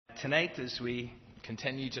Tonight, as we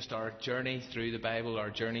continue just our journey through the Bible,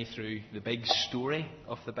 our journey through the big story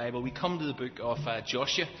of the Bible, we come to the book of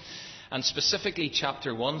Joshua, and specifically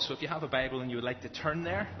chapter 1. So if you have a Bible and you would like to turn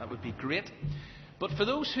there, that would be great. But for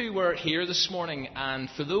those who were here this morning, and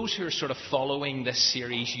for those who are sort of following this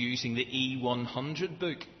series using the E100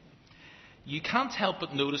 book, you can't help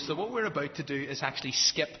but notice that what we're about to do is actually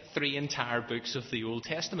skip 3 entire books of the Old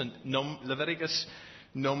Testament: Leviticus,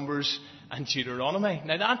 Numbers and Deuteronomy.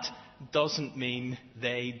 Now that doesn't mean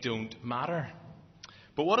they don't matter.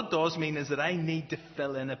 But what it does mean is that I need to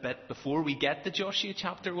fill in a bit before we get to Joshua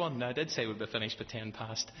chapter 1. Now I did say we'd be finished by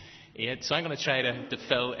 8:10, so I'm going to try to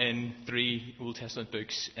fill in 3 Old Testament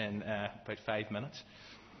books in about 5 minutes.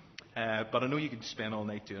 But I know you could spend all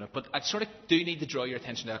night doing it. But I sort of do need to draw your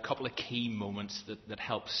attention to a couple of key moments that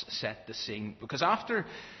helps set the scene. Because after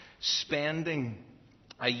spending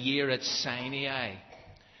a year at Sinai,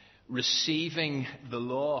 receiving the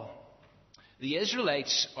law, the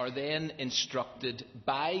Israelites are then instructed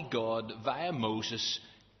by God via Moses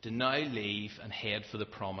to now leave and head for the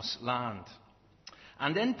promised land.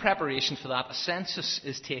 And in preparation for that, a census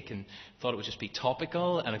is taken. Thought it would just be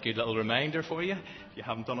topical and a good little reminder for you, if you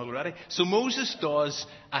haven't done it already. So Moses does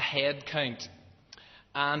a head count,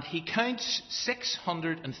 and he counts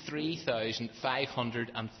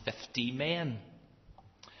 603,550 men.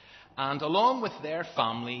 And along with their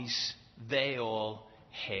families, they all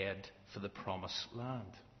head for the promised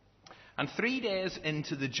land. And 3 days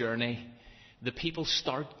into the journey, the people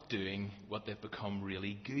start doing what they've become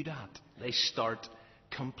really good at. They start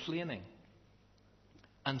complaining.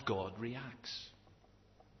 And God reacts.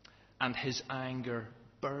 And his anger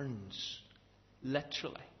burns,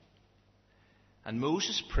 literally. And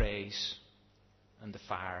Moses prays, and the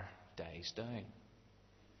fire dies down.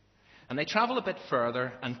 And they travel a bit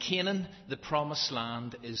further, and Canaan, the promised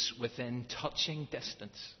land, is within touching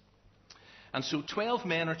distance. And so 12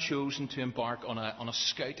 men are chosen to embark on a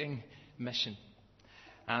scouting mission.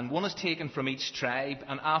 And one is taken from each tribe,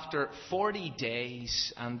 and after 40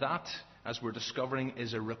 days, and that, as we're discovering,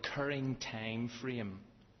 is a recurring time frame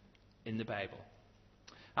in the Bible.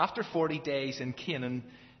 After 40 days in Canaan,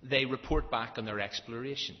 they report back on their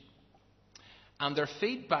exploration. And their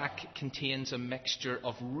feedback contains a mixture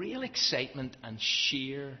of real excitement and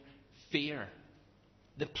sheer fear.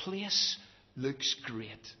 The place looks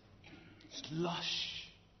great. It's lush.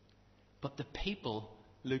 But the people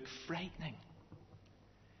look frightening.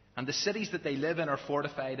 And the cities that they live in are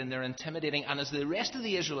fortified and they're intimidating. And as the rest of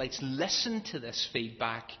the Israelites listen to this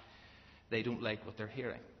feedback, they don't like what they're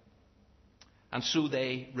hearing. And so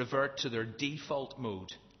they revert to their default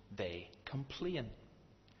mode. They complain.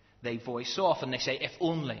 They voice off and they say, if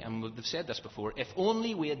only, and they've said this before, if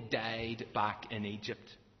only we had died back in Egypt.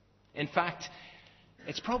 In fact,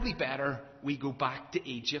 it's probably better we go back to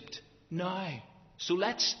Egypt now. So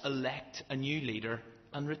let's elect a new leader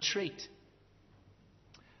and retreat.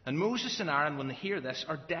 And Moses and Aaron, when they hear this,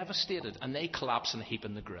 are devastated and they collapse in a heap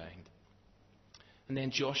on the ground. And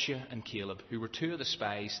then Joshua and Caleb, who were 2 of the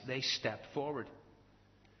spies, they step forward.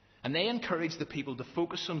 And they encourage the people to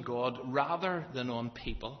focus on God rather than on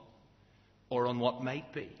people or on what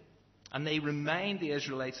might be. And they remind the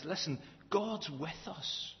Israelites, listen, God's with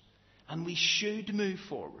us. And we should move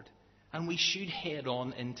forward. And we should head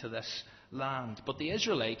on into this land. But the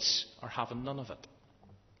Israelites are having none of it.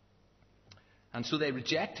 And so they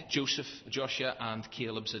reject Joshua and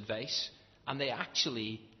Caleb's advice. And they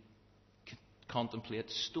actually contemplate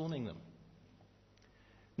stoning them.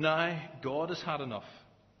 Now, God has had enough.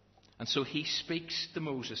 And so he speaks to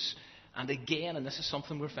Moses. And again, and this is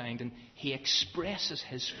something we're finding, he expresses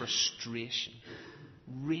his frustration,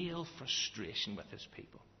 real frustration with his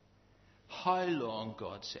people. How long,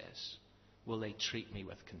 God says, will they treat me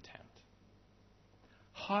with contempt?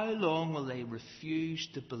 How long will they refuse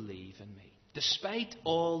to believe in me, despite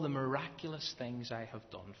all the miraculous things I have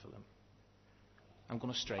done for them? I'm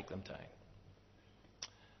going to strike them down.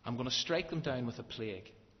 I'm going to strike them down with a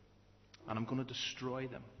plague, and I'm going to destroy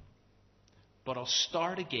them. But I'll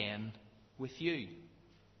start again with you,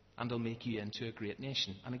 and I'll make you into a great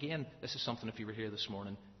nation. And again, this is something, if you were here this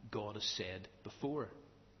morning, God has said before.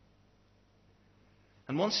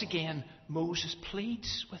 And once again, Moses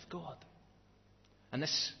pleads with God. And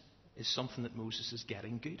this is something that Moses is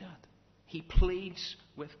getting good at. He pleads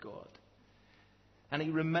with God. And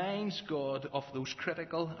he reminds God of those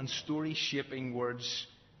critical and story-shaping words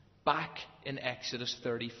back in Exodus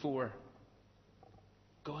 34.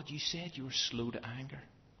 God, you said you were slow to anger.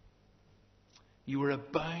 You were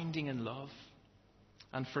abounding in love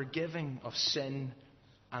and forgiving of sin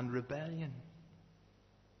and rebellion.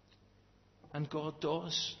 And God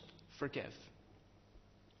does forgive.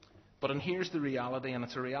 And here's the reality, and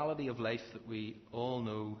it's a reality of life that we all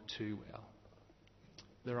know too well.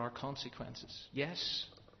 There are consequences. Yes,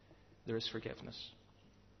 there is forgiveness,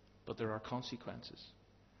 but there are consequences.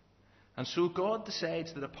 And so God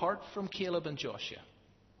decides that apart from Caleb and Joshua,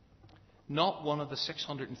 not one of the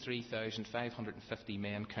 603,550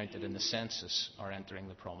 men counted in the census are entering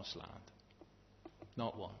the promised land.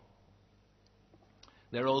 Not one.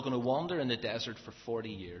 They're all going to wander in the desert for 40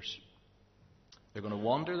 years. They're going to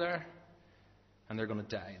wander there, and they're going to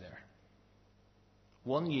die there.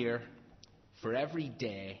 1 year for every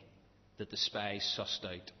day that the spies sussed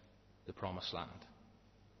out the promised land.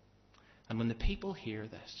 And when the people hear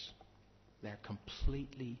this, they're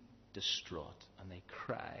completely distraught, and they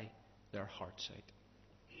cry their hearts out.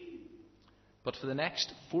 But for the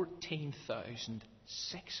next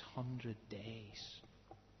 14,600 days,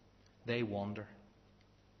 they wander,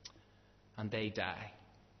 and they die.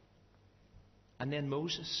 And then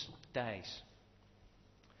Moses dies.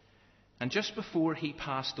 And just before he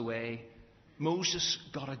passed away, Moses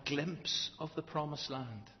got a glimpse of the promised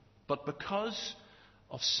land. But because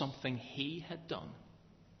of something he had done,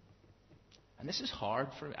 and this is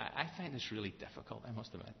hard for me, I find this really difficult, I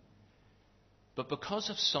must admit. But because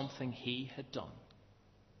of something he had done,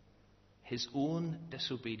 his own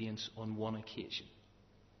disobedience on one occasion,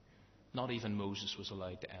 not even Moses was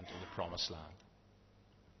allowed to enter the promised land.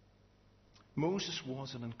 Moses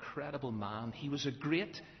was an incredible man. He was a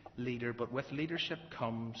great leader, but with leadership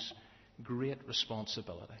comes great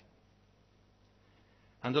responsibility.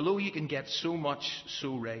 And although you can get so much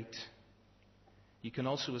so right, you can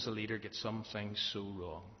also, as a leader, get some things so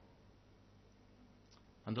wrong.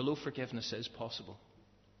 And although forgiveness is possible,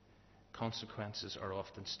 consequences are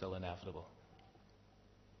often still inevitable.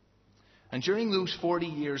 And during those 40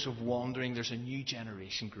 years of wandering, there's a new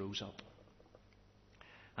generation grows up.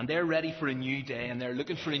 And they're ready for a new day, and they're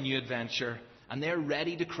looking for a new adventure, and they're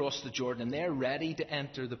ready to cross the Jordan, and they're ready to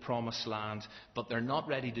enter the promised land, but they're not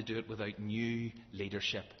ready to do it without new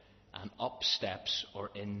leadership, and up steps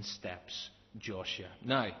or in steps Joshua.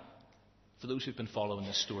 Now, for those who've been following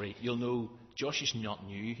this story, you'll know Joshua's not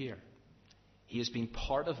new here. He has been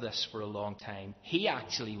part of this for a long time. He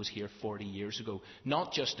actually was here 40 years ago,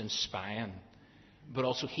 not just in spying, but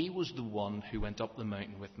also he was the one who went up the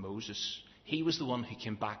mountain with Moses. He was the one who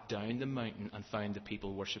came back down the mountain and found the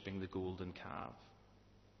people worshipping the golden calf.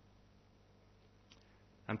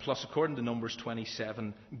 And plus, according to Numbers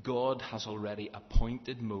 27, God has already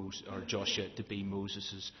appointed Joshua to be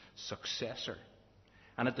Moses' successor.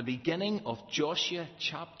 And at the beginning of Joshua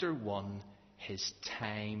chapter 1, his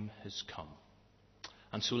time has come.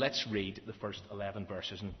 And so let's read the first 11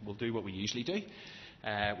 verses, and we'll do what we usually do.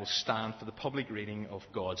 We'll stand for the public reading of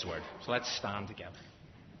God's word. So let's stand together.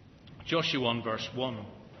 Joshua 1 verse 1.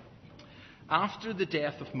 After the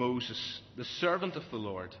death of Moses, the servant of the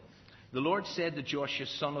Lord said to Joshua,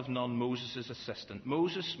 son of Nun, Moses' assistant,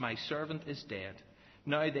 Moses, my servant, is dead.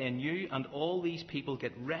 Now then, you and all these people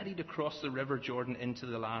get ready to cross the river Jordan into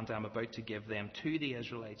the land I am about to give them, to the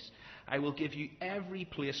Israelites. I will give you every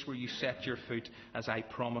place where you set your foot, as I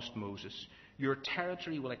promised Moses. Your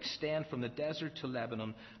territory will extend from the desert to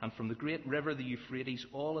Lebanon, and from the great river, the Euphrates,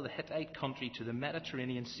 all of the Hittite country to the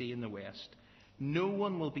Mediterranean Sea in the west. No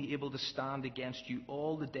one will be able to stand against you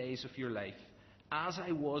all the days of your life. As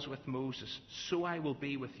I was with Moses, so I will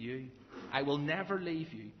be with you. I will never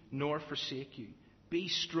leave you, nor forsake you. Be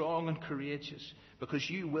strong and courageous, because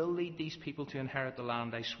you will lead these people to inherit the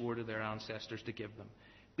land I swore to their ancestors to give them.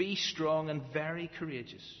 Be strong and very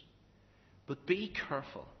courageous, but be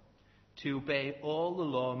careful to obey all the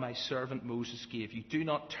law my servant Moses gave you. Do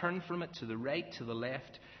not turn from it to the right, to the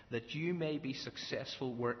left, that you may be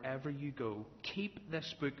successful wherever you go. Keep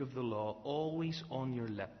this book of the law always on your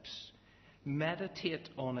lips. Meditate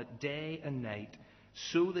on it day and night,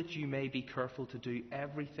 so that you may be careful to do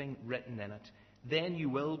everything written in it. Then you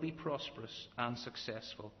will be prosperous and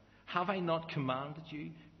successful. Have I not commanded you?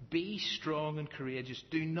 Be strong and courageous.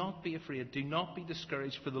 Do not be afraid. Do not be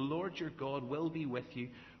discouraged, for the Lord your God will be with you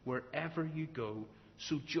wherever you go.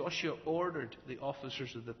 So Joshua ordered the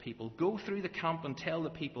officers of the people, go through the camp and tell the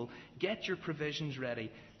people, get your provisions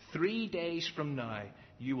ready. 3 days from now,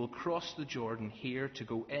 you will cross the Jordan here to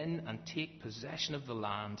go in and take possession of the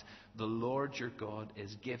land the Lord your God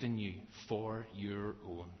is giving you for your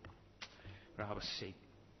own. Grab a seat.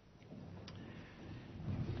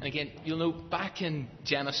 And again, you'll know back in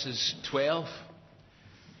Genesis 12,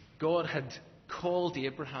 God had called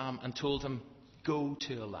Abraham and told him, go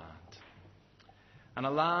to a land. and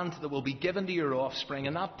a land that will be given to your offspring.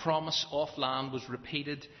 And that promise of land was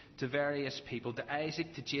repeated to various people, to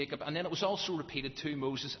Isaac, to Jacob, and then it was also repeated to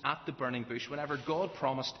Moses at the burning bush whenever God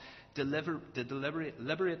promised to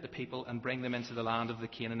liberate the people and bring them into the land of the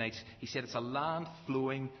Canaanites. He said it's a land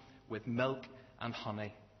flowing with milk and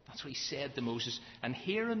honey. That's what he said to Moses. And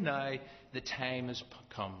here and now the time has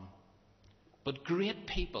come. But great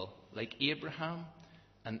people like Abraham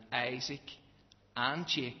and Isaac and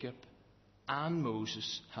Jacob and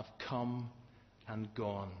Moses have come and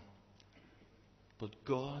gone. But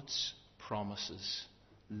God's promises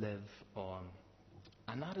live on.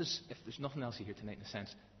 And that is, if there's nothing else here tonight in a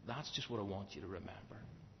sense, that's just what I want you to remember.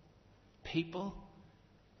 People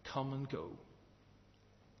come and go.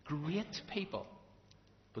 Great people.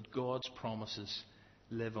 But God's promises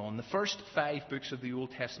live on. The first 5 books of the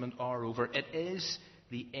Old Testament are over. It is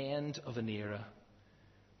the end of an era.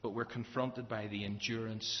 But we're confronted by the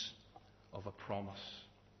endurance of a promise.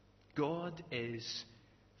 God is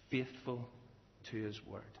faithful to His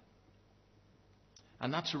word.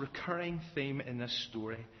 And that's a recurring theme in this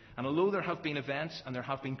story. And although there have been events and there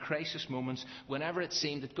have been crisis moments whenever it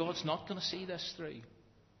seemed that God's not going to see this through,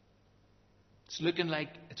 it's looking like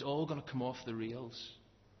it's all going to come off the rails.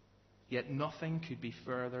 Yet nothing could be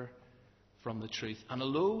further from the truth. And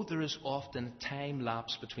although there is often a time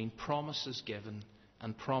lapse between promises given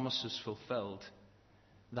and promises fulfilled,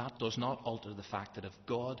 that does not alter the fact that if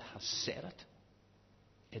God has said it,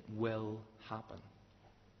 it will happen.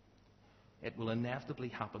 It will inevitably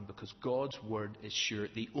happen because God's word is sure.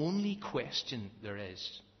 The only question there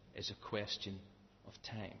is a question of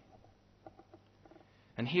time.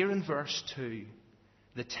 And here in verse 2,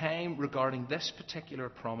 the time regarding this particular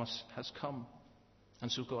promise has come.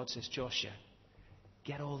 And so God says, Joshua,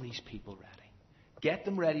 get all these people ready. Get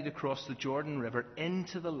them ready to cross the Jordan River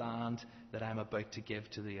into the land that I'm about to give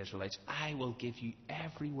to the Israelites. I will give you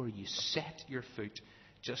everywhere you set your foot,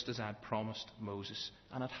 just as I had promised Moses.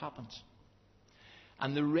 And it happens.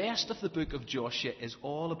 And the rest of the book of Joshua is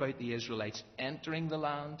all about the Israelites entering the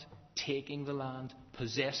land, taking the land,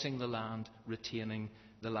 possessing the land, retaining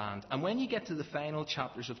the land. And when you get to the final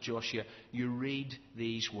chapters of Joshua, you read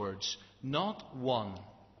these words: not one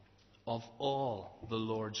of all the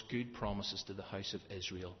Lord's good promises to the house of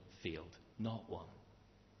Israel failed. Not one.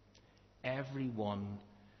 Every one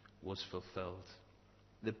was fulfilled.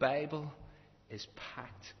 The Bible is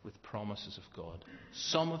packed with promises of God.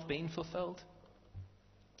 Some have been fulfilled.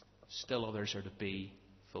 Still others are to be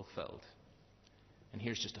fulfilled. And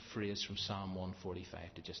here's just a phrase from Psalm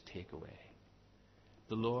 145 to just take away.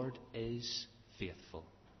 The Lord is faithful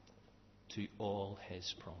to all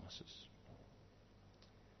His promises.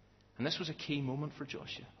 And this was a key moment for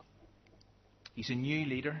Joshua. He's a new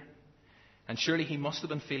leader. And surely he must have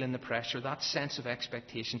been feeling the pressure, that sense of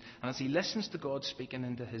expectation. And as he listens to God speaking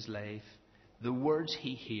into his life, the words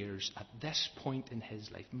he hears at this point in his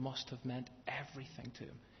life must have meant everything to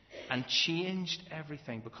him. And changed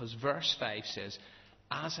everything, because verse 5 says,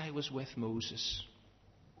 as I was with Moses,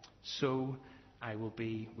 so I will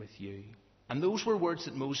be with you. And those were words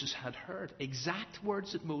that Moses had heard, exact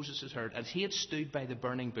words that Moses had heard. As he had stood by the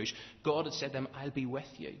burning bush, God had said to him, I'll be with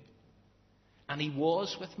you. And he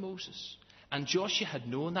was with Moses. And Joshua had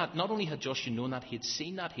known that. Not only had Joshua known that, he had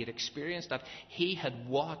seen that, he had experienced that. He had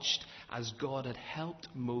watched as God had helped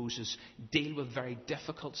Moses deal with very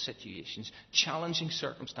difficult situations, challenging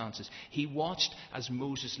circumstances. He watched as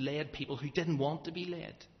Moses led people who didn't want to be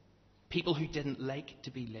led, people who didn't like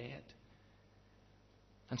to be led.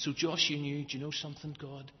 And so Joshua knew, do you know something,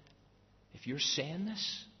 God? If you're saying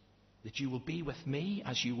this, that you will be with me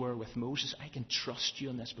as you were with Moses, I can trust you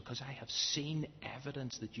in this because I have seen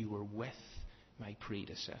evidence that you were with my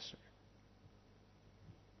predecessor.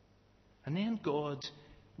 And then God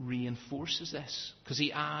reinforces this because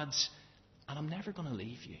he adds, and I'm never going to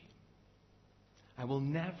leave you. I will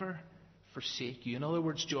never forsake you. In other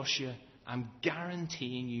words, Joshua, I'm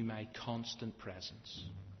guaranteeing you my constant presence.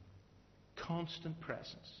 Constant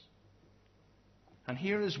presence. And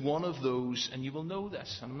here is one of those, and you will know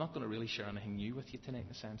this, and I'm not going to really share anything new with you tonight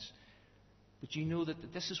in a sense, but you know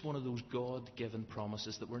that this is one of those God-given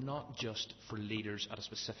promises that were not just for leaders at a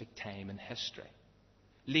specific time in history.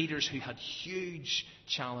 Leaders who had huge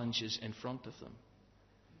challenges in front of them.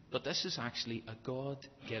 But this is actually a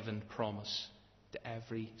God-given promise to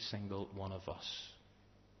every single one of us.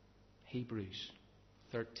 Hebrews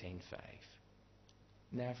 13:5.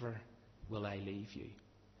 Never will I leave you.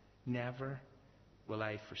 Never will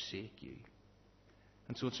I forsake you.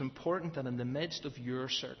 And so it's important that in the midst of your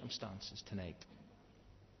circumstances tonight,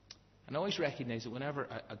 and I always recognize that whenever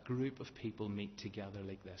a group of people meet together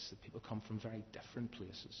like this, that people come from very different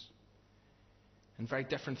places, and very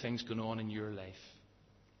different things going on in your life.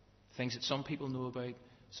 Things that some people know about,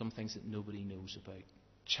 some things that nobody knows about.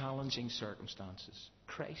 Challenging circumstances,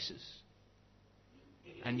 crisis.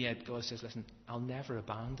 And yet God says, listen, I'll never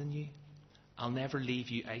abandon you. I'll never leave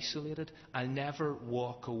you isolated. I'll never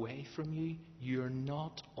walk away from you. You're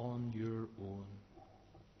not on your own.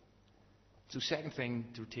 So second thing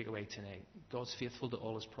to take away tonight, God's faithful to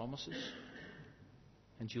all his promises.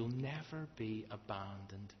 And you'll never be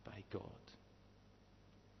abandoned by God.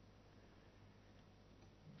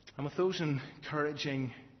 And with those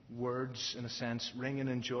encouraging words, in a sense, ringing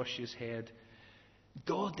in Joshua's head,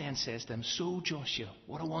 God then says to him, so Joshua,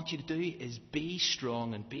 what I want you to do is be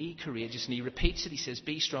strong and be courageous. And he repeats it, he says,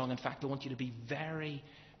 be strong. In fact, I want you to be very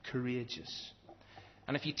courageous.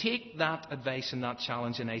 And if you take that advice and that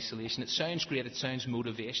challenge in isolation, it sounds great, it sounds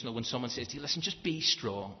motivational when someone says to you, listen, just be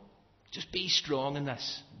strong. Just be strong in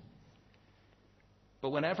this. But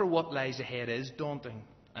whenever what lies ahead is daunting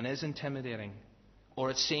and is intimidating, or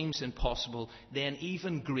it seems impossible, then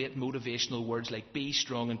even great motivational words like be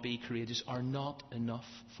strong and be courageous are not enough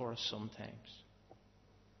for us sometimes.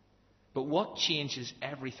 But what changes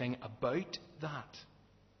everything about that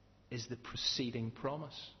is the preceding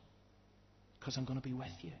promise. Because I'm going to be with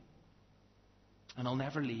you. And I'll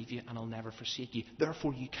never leave you and I'll never forsake you.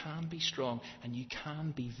 Therefore you can be strong and you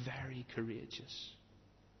can be very courageous.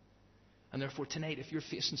 And therefore tonight, if you're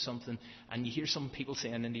facing something and you hear some people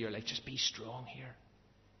saying into your life, just be strong here.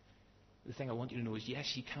 The thing I want you to know is,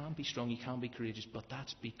 yes, you can be strong, you can be courageous, but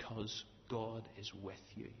that's because God is with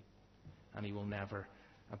you. And he will never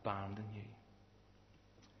abandon you.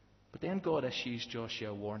 But then God issues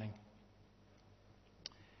Joshua a warning.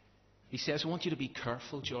 He says, I want you to be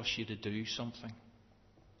careful, Joshua, to do something.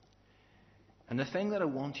 And the thing that I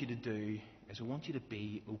want you to do is I want you to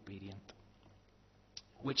be obedient.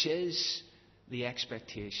 Which is the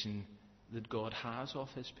expectation that God has of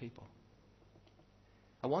his people.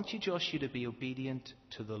 I want you, Joshua, to be obedient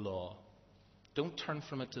to the law. Don't turn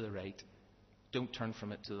from it to the right. Don't turn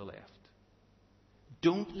from it to the left.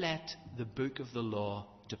 Don't let the book of the law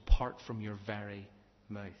depart from your very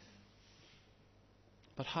mouth.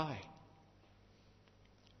 But how?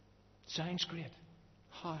 Sounds great.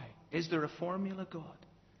 How? Is there a formula, God?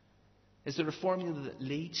 Is there a formula that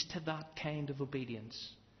leads to that kind of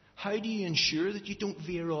obedience? How do you ensure that you don't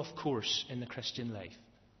veer off course in the Christian life?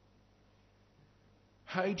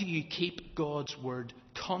 How do you keep God's word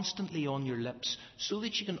constantly on your lips so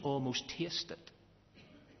that you can almost taste it?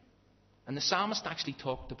 And the psalmist actually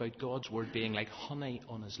talked about God's word being like honey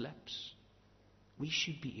on his lips. We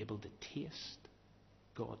should be able to taste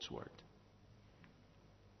God's word.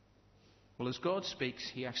 Well, as God speaks,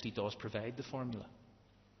 he actually does provide the formula.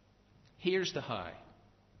 Here's the how.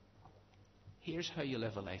 Here's how you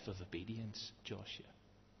live a life of obedience, Joshua.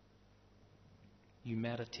 You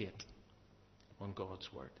meditate on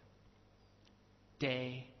God's word.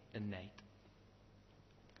 Day and night.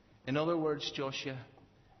 In other words, Joshua,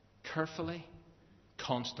 carefully,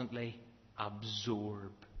 constantly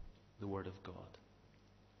absorb the word of God.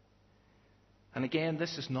 And again,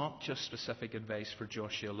 this is not just specific advice for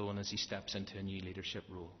Joshua alone as he steps into a new leadership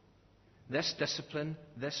role. This discipline,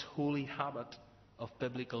 this holy habit of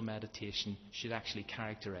biblical meditation should actually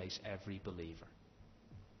characterize every believer.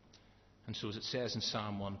 And so as it says in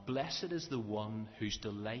Psalm 1, blessed is the one whose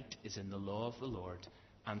delight is in the law of the Lord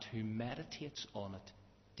and who meditates on it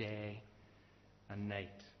day and night.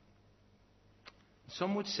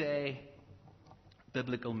 Some would say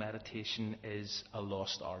biblical meditation is a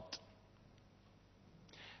lost art.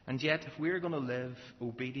 And yet, if we're going to live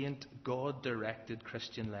obedient, God-directed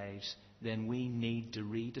Christian lives, then we need to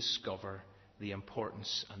rediscover the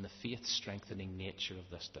importance and the faith-strengthening nature of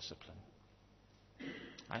this discipline.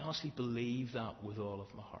 I honestly believe that with all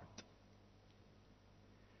of my heart.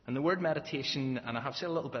 And the word meditation, and I have said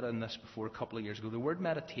a little bit on this before a couple of years ago, the word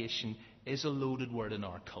meditation is a loaded word in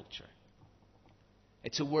our culture.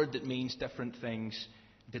 It's a word that means different things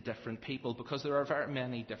to different people because there are very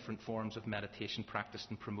many different forms of meditation practiced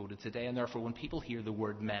and promoted today, and therefore when people hear the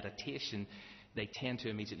word meditation, they tend to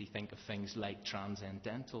immediately think of things like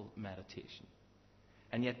transcendental meditation.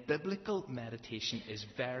 And yet biblical meditation is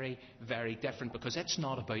very, very different because it's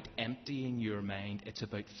not about emptying your mind, it's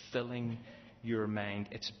about filling your mind.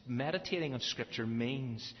 It's meditating on Scripture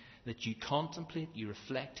means that you contemplate, you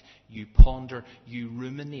reflect, you ponder, you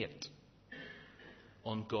ruminate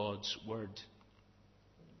on God's Word.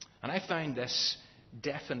 And I find this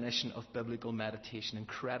definition of biblical meditation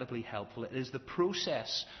incredibly helpful. It is the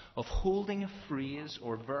process of holding a phrase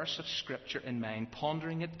or verse of Scripture in mind,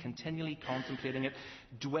 pondering it, continually contemplating it,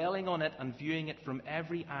 dwelling on it and viewing it from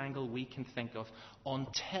every angle we can think of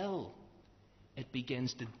until it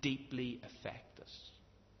begins to deeply affect us.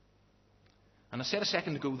 And I said a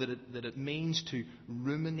second ago that it means to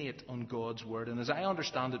ruminate on God's Word. And as I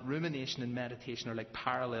understand it, rumination and meditation are like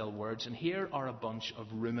parallel words. And here are a bunch of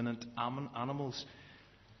ruminant animals.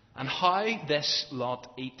 And how this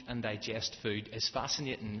lot eat and digest food is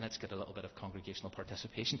fascinating. Let's get a little bit of congregational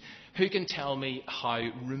participation. Who can tell me how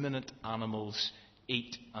ruminant animals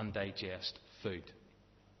eat and digest food?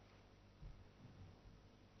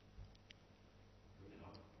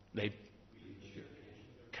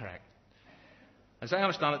 Correct. As I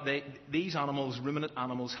understand it, these animals, ruminant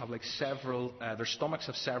animals, have like their stomachs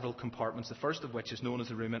have several compartments, the first of which is known as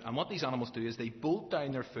the rumen. And what these animals do is they bolt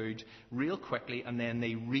down their food real quickly and then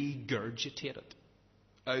they regurgitate it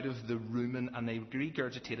out of the rumen and they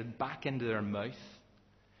regurgitate it back into their mouth.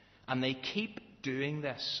 And they keep doing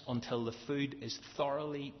this until the food is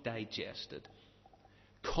thoroughly digested,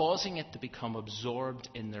 causing it to become absorbed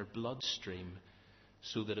in their bloodstream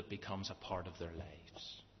so that it becomes a part of their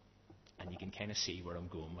lives. And you can kind of see where I'm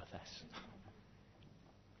going with this.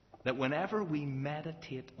 That whenever we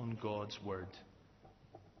meditate on God's Word,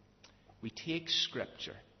 we take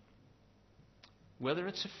Scripture, whether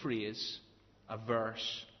it's a phrase, a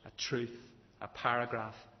verse, a truth, a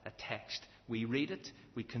paragraph, a text, we read it,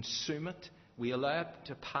 we consume it, we allow it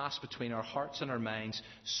to pass between our hearts and our minds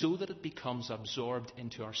so that it becomes absorbed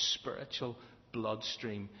into our spiritual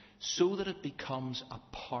bloodstream, so that it becomes a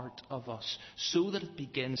part of us, so that it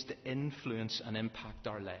begins to influence and impact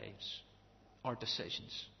our lives, our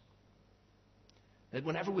decisions. That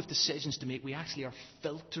whenever we have decisions to make, we actually are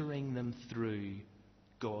filtering them through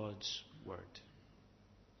God's Word.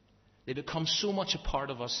 They become so much a part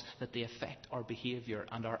of us that they affect our behaviour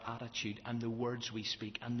and our attitude and the words we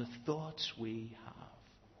speak and the thoughts we have.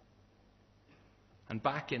 And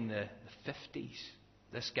back in the 50s,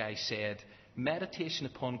 this guy said, meditation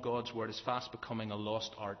upon God's Word is fast becoming a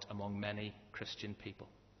lost art among many Christian people.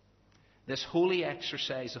 This holy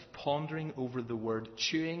exercise of pondering over the Word,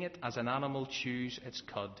 chewing it as an animal chews its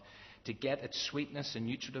cud, to get its sweetness and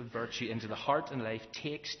nutritive virtue into the heart and life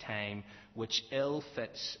takes time, which ill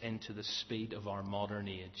fits into the speed of our modern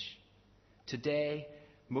age. Today,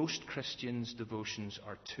 most Christians' devotions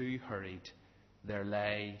are too hurried, their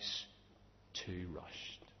lives too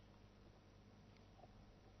rushed.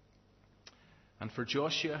 And for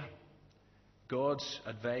Joshua, God's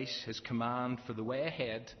advice, his command for the way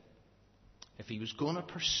ahead, if he was going to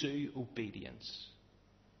pursue obedience,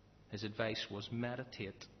 his advice was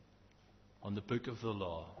meditate on the book of the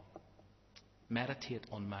law. Meditate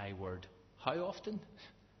on my word. How often?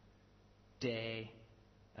 Day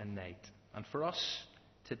and night. And for us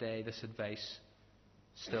today, this advice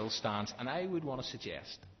still stands. And I would want to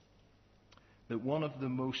suggest that one of the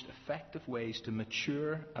most effective ways to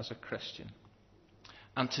mature as a Christian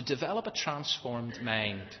and to develop a transformed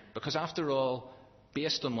mind, because after all,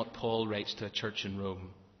 based on what Paul writes to a church in Rome,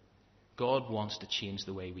 God wants to change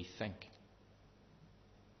the way we think.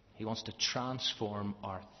 He wants to transform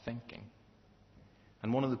our thinking.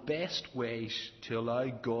 And one of the best ways to allow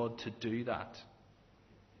God to do that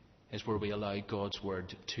is where we allow God's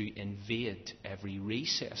Word to invade every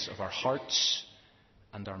recess of our hearts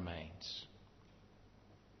and our minds.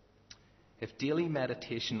 If daily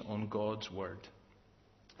meditation on God's Word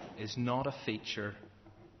is not a feature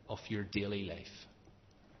of your daily life,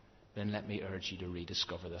 then let me urge you to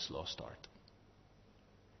rediscover this lost art.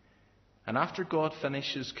 And after God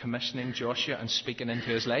finishes commissioning Joshua and speaking into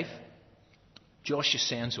his life, Joshua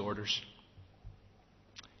sends orders.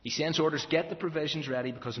 He sends orders, get the provisions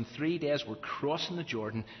ready, because in 3 days we're crossing the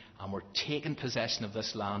Jordan and we're taking possession of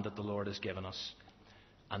this land that the Lord has given us.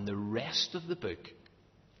 And the rest of the book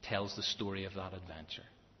tells the story of that adventure.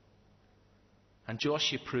 And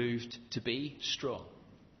Joshua proved to be strong.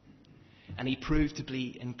 And he proved to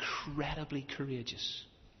be incredibly courageous.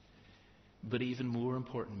 But even more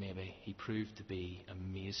important, maybe, he proved to be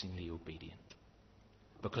amazingly obedient.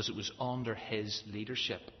 Because it was under his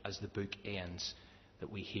leadership, as the book ends,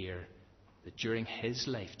 that we hear that during his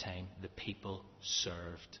lifetime, the people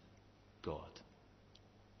served God.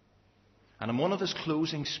 And in one of his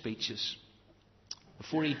closing speeches,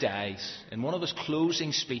 before he dies, in one of his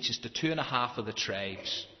closing speeches to 2.5 of the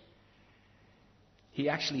tribes, he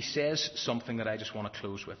actually says something that I just want to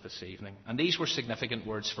close with this evening. And these were significant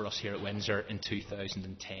words for us here at Windsor in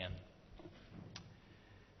 2010.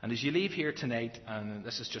 And as you leave here tonight, and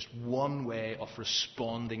this is just one way of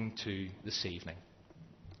responding to this evening,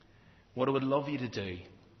 what I would love you to do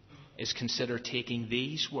is consider taking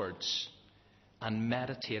these words and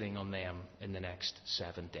meditating on them in the next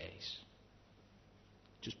 7 days.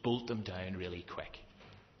 Just bolt them down really quick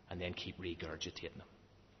and then keep regurgitating them.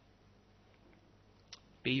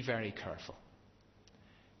 be very careful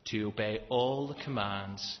to obey all the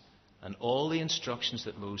commands and all the instructions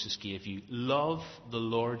that Moses gave you. Love the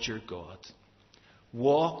Lord your God.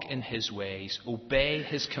 Walk in his ways. Obey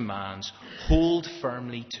his commands. Hold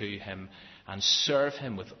firmly to him and serve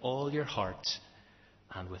him with all your heart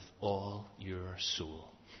and with all your soul.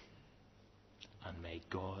 And may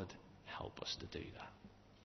God help us to do that.